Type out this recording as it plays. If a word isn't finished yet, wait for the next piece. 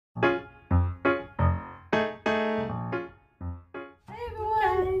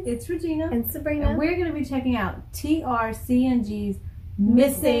It's Regina. And Sabrina. And we're going to be checking out Trcng's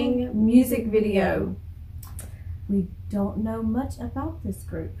Missing music video. We don't know much about this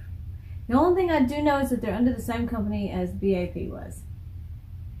group. The only thing I do know is that they're under the same company as BAP was.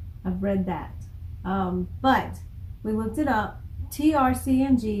 I've read that. But we looked it up.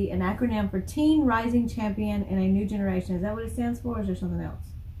 Trcng, an acronym for Teen Rising Champion in a New Generation. Is that what it stands for, or is there something else?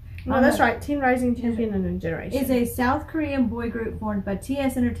 No, that's right. Teen Rising Champion in a New Generation. It's a South Korean boy group formed by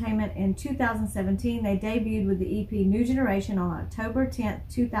TS Entertainment in 2017. They debuted with the EP New Generation on October 10th,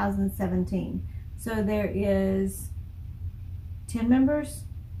 2017. So there is 10 members.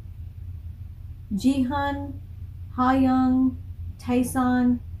 Jihyun, Hayoung,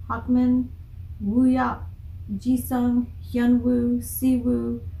 Taesun, Hakman, Wooyak, Jisung, Hyunwoo,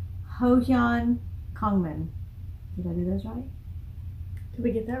 Siwoo, Hohyun, Kangmin. Did I do those right? Did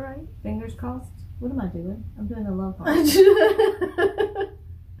we get that right? Fingers crossed. What am I doing? I'm doing the love heart. I'm trying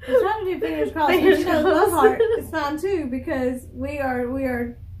to do fingers crossed. Fingers but you know, love heart is fine too because we are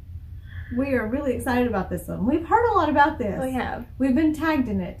really excited about this one. We've heard a lot about this. We have. We've been tagged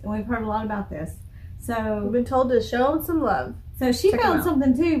in it and we've heard a lot about this. So we've been told to show them some love. So she found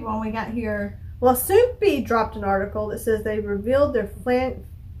something too when we got here. Well, Soupy dropped an article that says they revealed their fan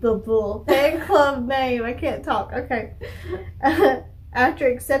club name. I can't talk. Okay. After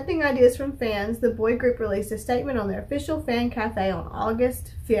accepting ideas from fans, the boy group released a statement on their official fan cafe on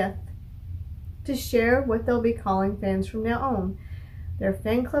August 5th to share what they'll be calling fans from now on. Their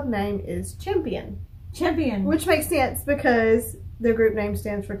fan club name is Champion. Champion. Which makes sense because their group name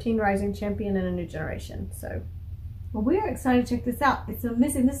stands for Teen Rising Champion in a New Generation. So, well, we are excited to check this out. It's a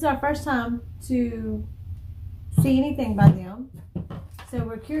missing. This is our first time to see anything by them. So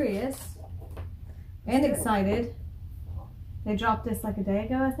we're curious and excited. They dropped this like a day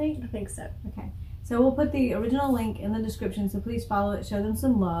ago, I think? I think so. Okay. So we'll put the original link in the description, so please follow it. Show them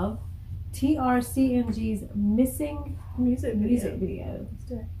some love. Trcng's Missing music video. Let's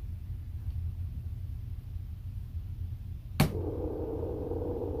do it.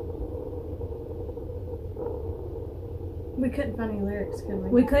 We couldn't find any lyrics, could we?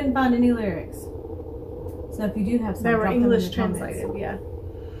 We couldn't find any lyrics. So if you do have some, they were English translated, yeah.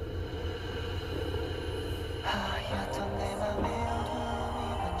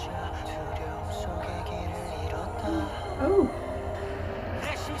 Oh.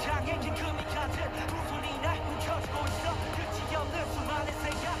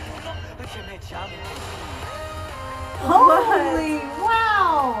 Holy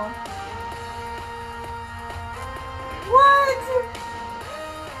wow! What?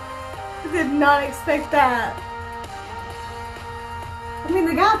 I did not expect that. I mean,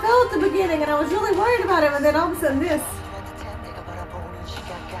 the guy fell at the beginning, and I was really worried about him, and then all of a sudden this.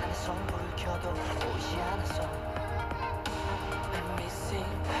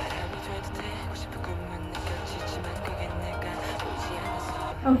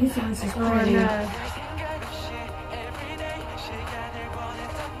 Oh, his voice is pretty. Oh, no.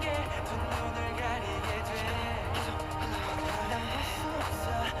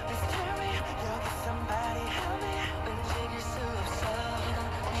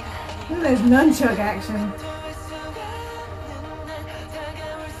 Look at those nunchuck action.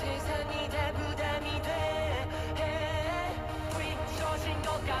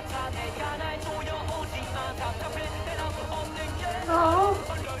 Oh.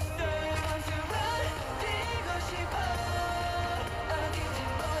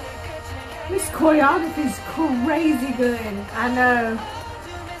 This choreography is crazy good. I know.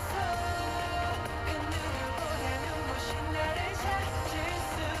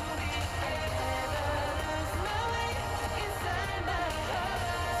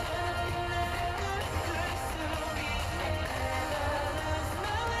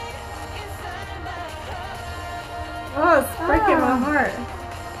 Oh, it's breaking my heart.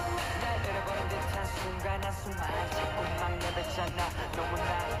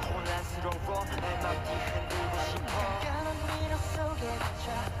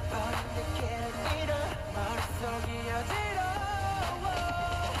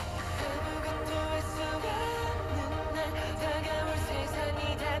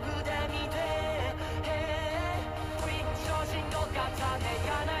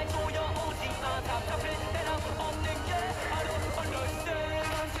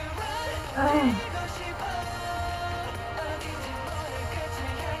 Oh.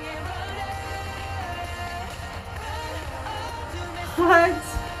 What?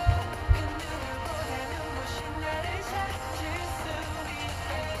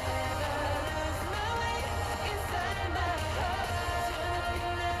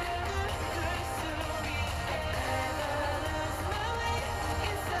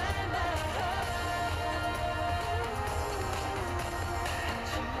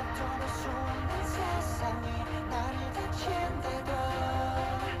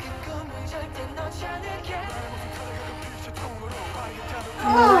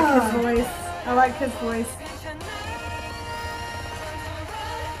 I like his voice.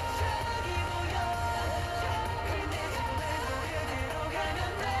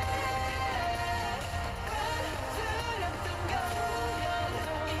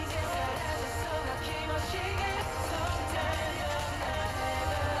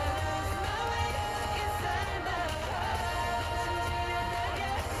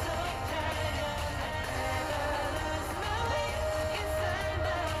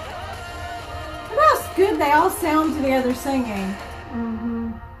 Good, they all sound together singing.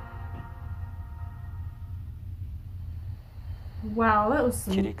 Wow, that was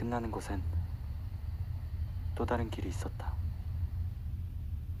some... 길이 끝나는 곳엔 또 다른 길이 있었다.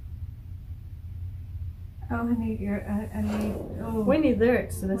 Oh, I need. Oh. We need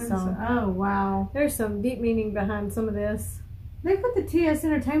lyrics to this song. Oh, wow. There's some deep meaning behind some of this. They put the TS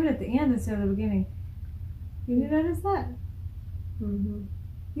Entertainment at the end instead of the beginning. You notice that?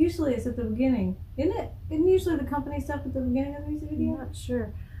 Usually it's at the beginning. Isn't it? Isn't usually the company stuff at the beginning of the music video? I'm not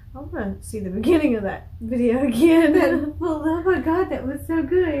sure. I want to see the beginning of that video again. Well, oh my god, that was so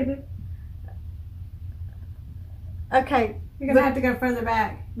good. Okay. You're going to have to go further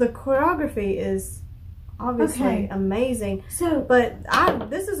back. The choreography is obviously amazing. So, but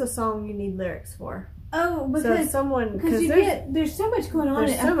this is a song you need lyrics for. Oh, because there's so much going on.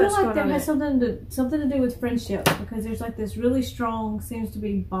 I feel like there has something to do with friendship, because there's like this really strong, seems to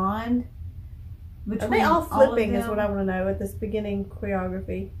be bond between. Are they all flipping? Is what I want to know at this beginning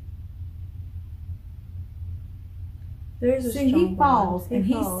choreography. There's a strong he falls bond. and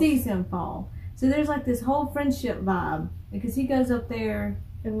he sees him fall. So there's like this whole friendship vibe, because he goes up there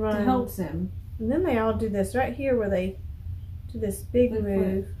and runs. Helps him. And then they all do this right here, where they do this big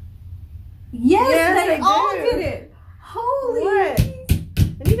move. Yes, they all did it. Holy! What?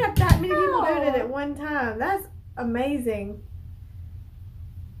 And you got that many people doing it at one time. That's amazing.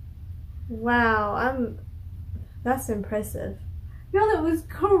 Wow, that's impressive. Y'all, that was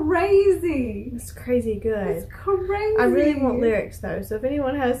crazy. It's crazy good. It's crazy. I really want lyrics though, so if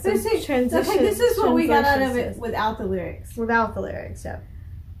anyone has some transitions. Okay, this is what we got out of it without the lyrics. Without the lyrics, yeah.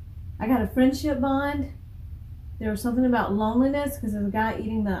 I got a friendship bond. There was something about loneliness, because there's a guy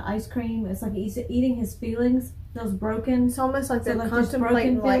eating the ice cream. It's like he's eating his feelings. Feels broken. It's almost like they're like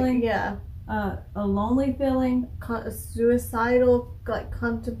contemplating, feeling. Yeah. A lonely feeling. Suicidal, like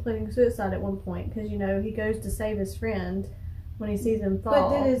contemplating suicide at one point, because he goes to save his friend when he sees him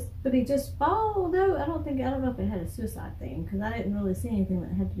fall. But he just fall? No, I don't know if it had a suicide theme, because I didn't really see anything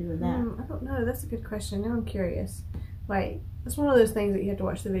that had to do with that. I don't know. That's a good question. Now I'm curious. Wait, that's one of those things that you have to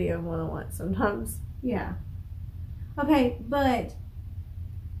watch the video more than once sometimes. Yeah. Okay, but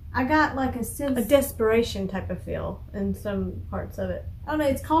I got like a sense... A desperation type of feel in some parts of it. I don't know,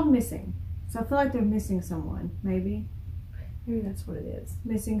 it's called missing. So I feel like they're missing someone, maybe. Maybe that's what it is.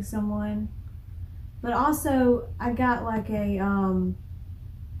 Missing someone. But also, I got like a...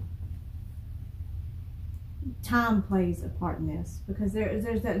 time plays a part in this. Because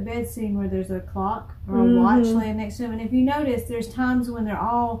there's that bed scene where there's a clock or a watch laying next to him. And if you notice, there's times when they're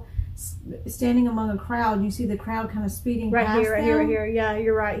all... standing among a crowd, you see the crowd kind of speeding past them. Right here. Yeah,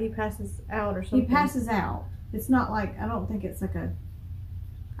 you're right. He passes out or something. He passes out. It's not like, I don't think it's like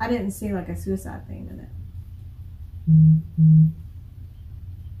I didn't see like a suicide theme in it.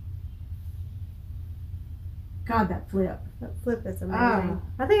 God, that flip. That flip is amazing.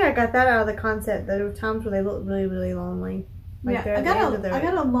 I think I got that out of the concept, that there were times where they look really, really lonely. Like yeah, I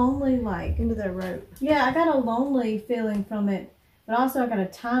got a lonely, like... Into their rope. Yeah, I got a lonely feeling from it. But also I got a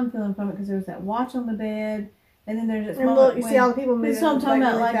time feeling from it, because there was that watch on the bed, and then there's this moment look, you see all the people moving. That's what I'm talking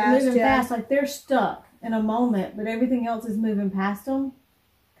about, really fast, moving fast, like they're stuck in a moment, but everything else is moving past them,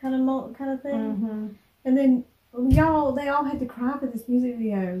 kind of thing. And then they all had to cry for this music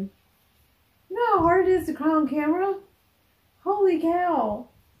video. You know how hard it is to cry on camera? Holy cow!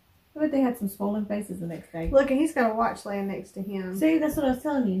 I bet they had some swollen faces the next day. Look, and he's got a watch laying next to him. See, that's what I was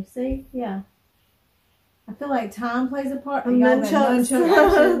telling you. See, yeah. I feel like time plays a part. That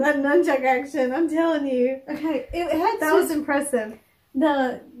nunchuck action. I'm telling you. Okay, that was impressive.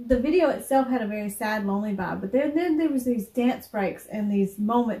 The video itself had a very sad, lonely vibe, but then there was these dance breaks and these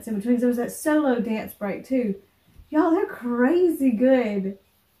moments in between. There was that solo dance break too. Y'all, they're crazy good.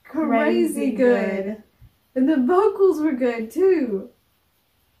 Crazy good. And the vocals were good too.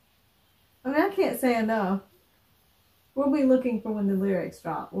 I mean, I can't say enough. We'll be looking for when the lyrics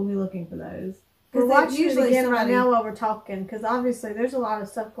drop. We'll be looking for those. We're watching it again right now while we're talking, because obviously there's a lot of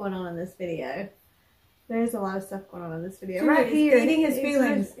stuff going on in this video. There's a lot of stuff going on in this video. Right here. Eating his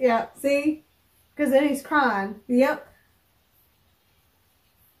feelings. Yeah. See? Because then he's crying. Yep.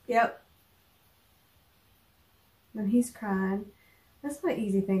 Then he's crying. That's not an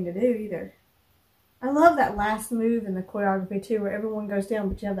easy thing to do either. I love that last move in the choreography too, where everyone goes down,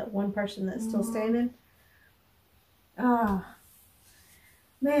 but you have that one person that's still standing. Ah,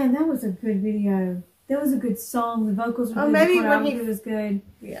 man, that was a good video. That was a good song. The vocals were good. Maybe the when choreography was good.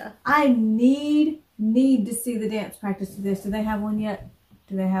 Yeah. I need to see the dance practice to this. Do they have one yet?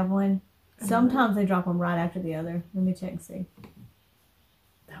 Do they have one? Sometimes they drop them right after the other. Let me check and see.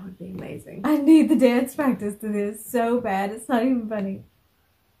 That would be amazing. I need the dance practice to this so bad. It's not even funny.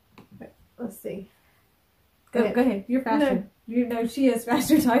 Let's see. Go ahead. You're faster. No. You know she is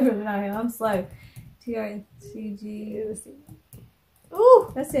faster typer than I am. I'm slow. Trcng. Let's see.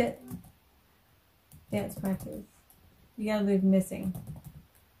 Ooh, That's it. Dance practice. You gotta leave missing.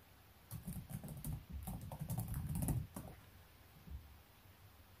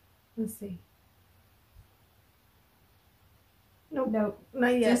 let's see. Nope.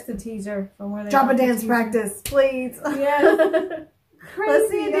 Not yet. Just the teaser from where they Drop a dropped the dance teaser. practice, please. Yes. Crazy,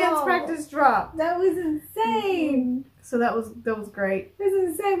 Let's see a dance y'all. practice drop. That was insane. So that was great. This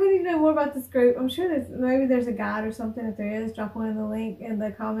is insane. We need to know more about this group. I'm sure maybe there's a guide or something. If there is, drop one in the link in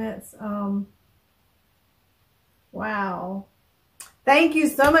the comments. Wow. Thank you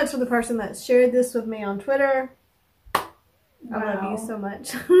so much for the person that shared this with me on Twitter. I love you so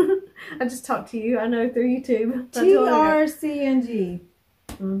much. I just talked to you, I know, through YouTube. Trcng.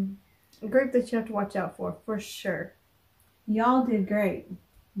 A group that you have to watch out for sure. Y'all did great.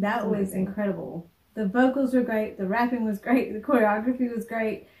 That was incredible. The vocals were great. The rapping was great. The choreography was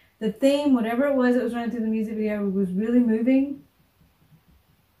great. The theme, whatever it was that was running through the music video, was really moving.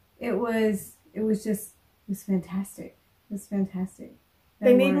 It was fantastic. It was fantastic.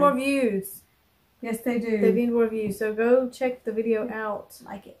 They need more views. Yes, they do. They need more views. So go check the video out.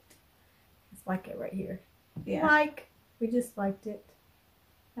 Like it. Just like it right here. Yeah. We just liked it.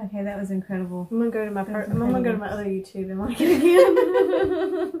 Okay, that was incredible. I'm gonna go to my I'm gonna go to my other YouTube and like it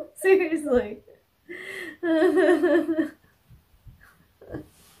again. Seriously.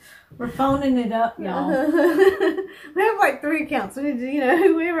 We're phoning it up, y'all. We have like 3 accounts. We need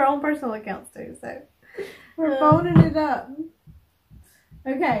to, we have our own personal accounts too. So we're phoning it up.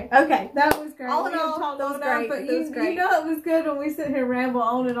 Okay, that was great. All in all, that was great. But That was great. You know it was good when we sit here and ramble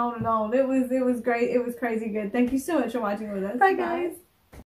on and on and on. It was great. It was crazy good. Thank you so much for watching with us. Bye guys.